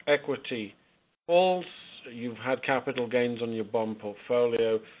equity falls, you've had capital gains on your bond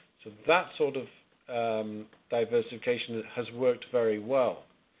portfolio. So that sort of diversification has worked very well.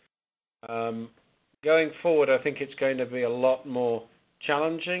 Going forward, I think it's going to be a lot more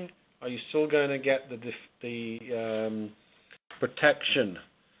challenging. Are you still going to get the protection,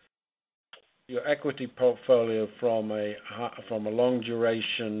 your equity portfolio from a long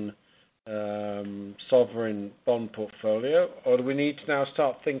duration sovereign bond portfolio, or do we need to now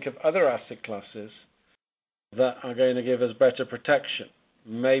start think of other asset classes that are going to give us better protection?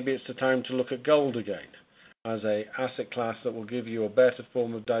 Maybe it's the time to look at gold again as a asset class that will give you a better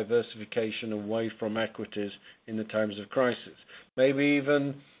form of diversification away from equities in the times of crisis. Maybe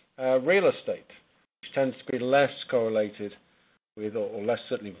even real estate, which tends to be less correlated with, or less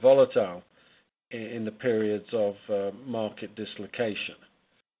certainly volatile in the periods of market dislocation.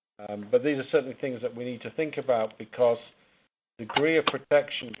 But these are certainly things that we need to think about, because the degree of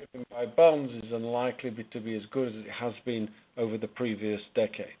protection given by bonds is unlikely to be as good as it has been over the previous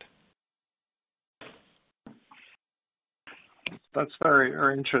decade. That's very,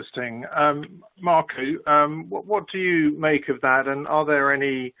 very interesting. Marco, what do you make of that? And are there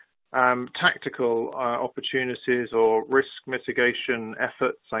any tactical opportunities or risk mitigation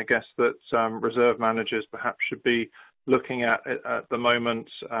efforts, I guess, that reserve managers perhaps should be looking at the moment?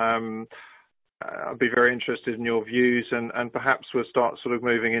 I'd be very interested in your views, and perhaps we'll start sort of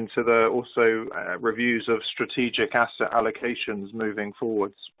moving into the also reviews of strategic asset allocations moving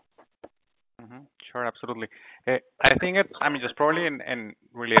forwards. Mm-hmm. Sure, absolutely. I think just probably in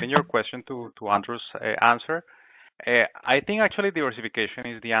relating your question to Andrew's answer, I think actually diversification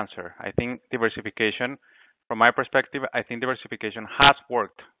is the answer. I think diversification, from my perspective, I think diversification has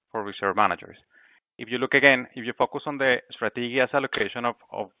worked for reserve managers. If you look again, if you focus on the strategic asset allocation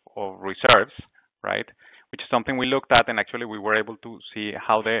of reserves, right, which is something we looked at, and actually we were able to see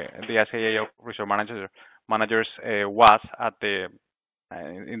how the SAA of reserve managers was at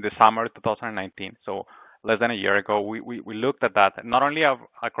in the summer 2019. So less than a year ago, we looked at that, not only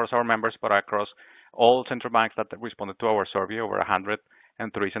across our members, but across all central banks that responded to our survey, over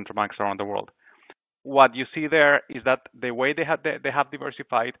 103 central banks around the world. what you see there is that the way they have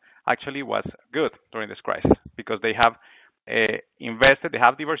diversified actually was good during this crisis, because they have invested, they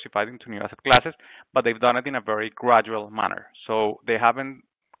have diversified into new asset classes, but they've done it in a very gradual manner. So they haven't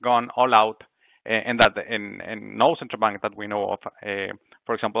gone all out, and no central bank that we know of,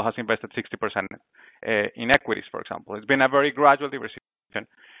 for example, has invested 60% in equities, for example. It's been a very gradual diversification,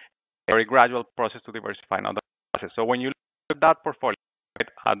 a very gradual process to diversify in other classes. So when you look at that portfolio,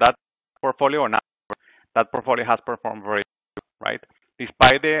 right, that portfolio or not, that portfolio has performed very well, right?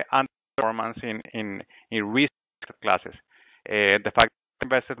 Despite the underperformance in risk classes, the fact that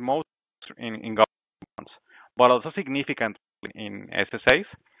invested most in government bonds, but also significantly in SSAs,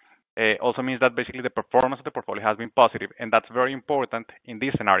 also means that basically the performance of the portfolio has been positive, and that's very important in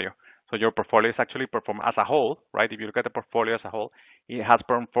this scenario. So your portfolio is actually performed as a whole, right? If you look at the portfolio as a whole, it has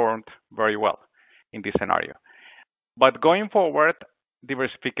performed very well in this scenario. But going forward,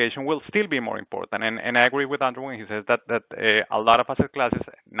 diversification will still be more important, and I agree with Andrew when he says that a lot of asset classes,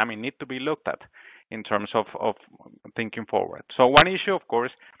 need to be looked at in terms of thinking forward. So one issue, of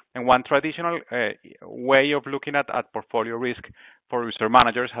course, and one traditional way of looking at portfolio risk for reserve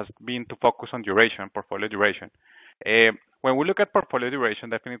managers has been to focus on duration, portfolio duration. When we look at portfolio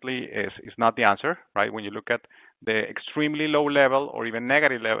duration, definitely is not the answer, right? When you look at the extremely low level or even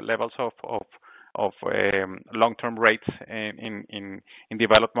negative levels of long-term rates in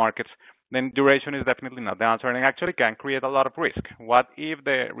developed markets, then duration is definitely not the answer, and it actually can create a lot of risk. What if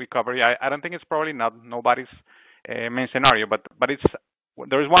the recovery? I don't think it's probably nobody's main scenario, but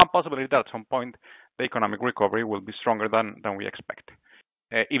there is one possibility that at some point the economic recovery will be stronger than we expect.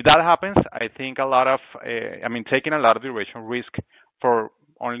 If that happens, I think a lot of, taking a lot of duration risk for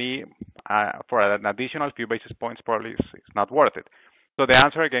only for an additional few basis points probably is not worth it. So the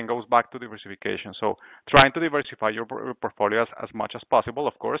answer again goes back to diversification. So trying to diversify your portfolio as much as possible,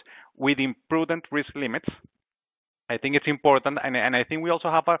 of course, within prudent risk limits. I think it's important, and I think we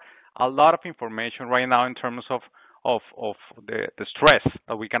also have a lot of information right now in terms of the stress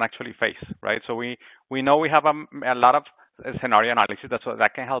that we can actually face, right? So we know we have a lot of scenario analysis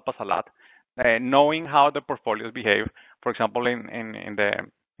that can help us a lot. Knowing how the portfolios behave, for example, in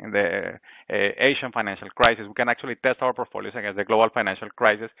the Asian financial crisis, we can actually test our portfolios against the global financial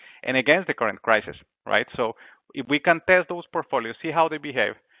crisis and against the current crisis, right? So if we can test those portfolios, see how they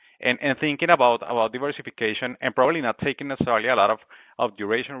behave, and thinking about diversification, and probably not taking necessarily a lot of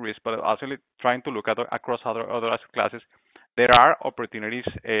duration risk, but also trying to look at across other asset classes, there are opportunities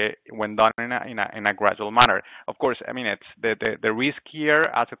when done in a gradual manner. Of course, it's the riskier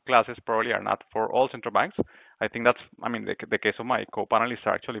asset classes probably are not for all central banks. I think that's, the case of my co-panelists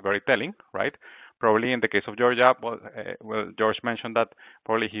are actually very telling, right? Probably in the case of Georgia, George mentioned that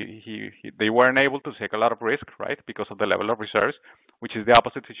probably they weren't able to take a lot of risk, right, because of the level of reserves, which is the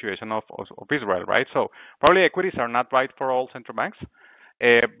opposite situation of Israel, right? So probably equities are not right for all central banks,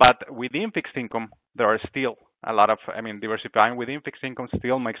 but within fixed income, there are still a lot of, diversifying within fixed income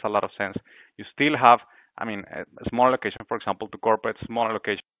still makes a lot of sense. You still have, a small allocation, for example, to corporate, small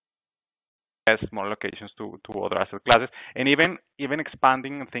allocation, small allocations to other asset classes, and even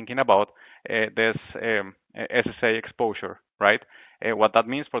expanding and thinking about this SSA exposure, right? What that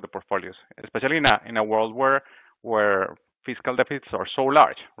means for the portfolios, especially in a world where fiscal deficits are so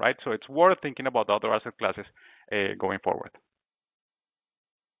large, right? So it's worth thinking about other asset classes going forward.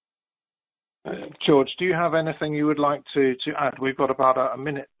 George, do you have anything you would like to add? We've got about a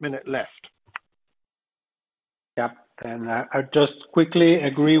minute left. Yeah, and I just quickly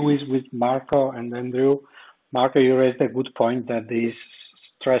agree with Marco and Andrew. Marco, you raised a good point that these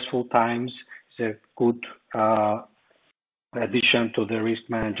stressful times is a good addition to the risk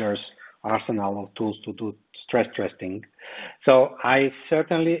manager's arsenal of tools to do stress testing. So I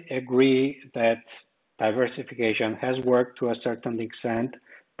certainly agree that diversification has worked to a certain extent,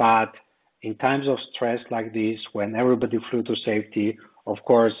 but in times of stress like this, when everybody flew to safety, of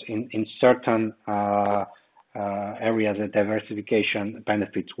course, in certain areas, the diversification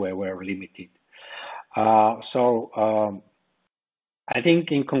benefits were limited. So I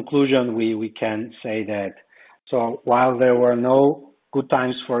think in conclusion, we can say that, so while there were no good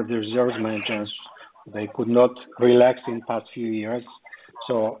times for the reserves managers, they could not relax in past few years.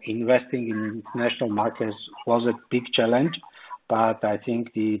 So investing in international markets was a big challenge, but I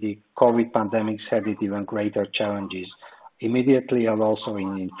think the COVID pandemic had it even greater challenges immediately and also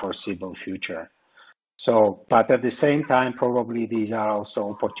in foreseeable future. So, but at the same time, probably these are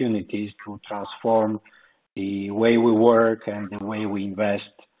also opportunities to transform the way we work and the way we invest,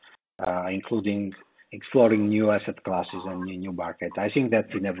 including exploring new asset classes and new markets. I think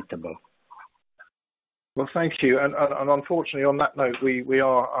that's inevitable. Well, thank you. And unfortunately, on that note, we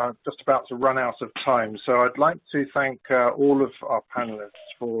are just about to run out of time. So I'd like to thank all of our panelists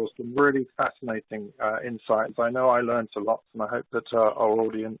for some really fascinating insights. I know I learned a lot, and I hope that our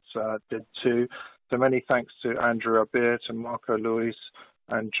audience did too. So many thanks to Andrew Abir, to Marco Luis,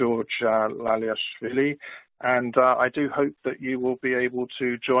 and George Laliashvili. And I do hope that you will be able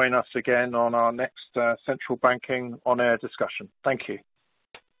to join us again on our next Central Banking On Air discussion. Thank you.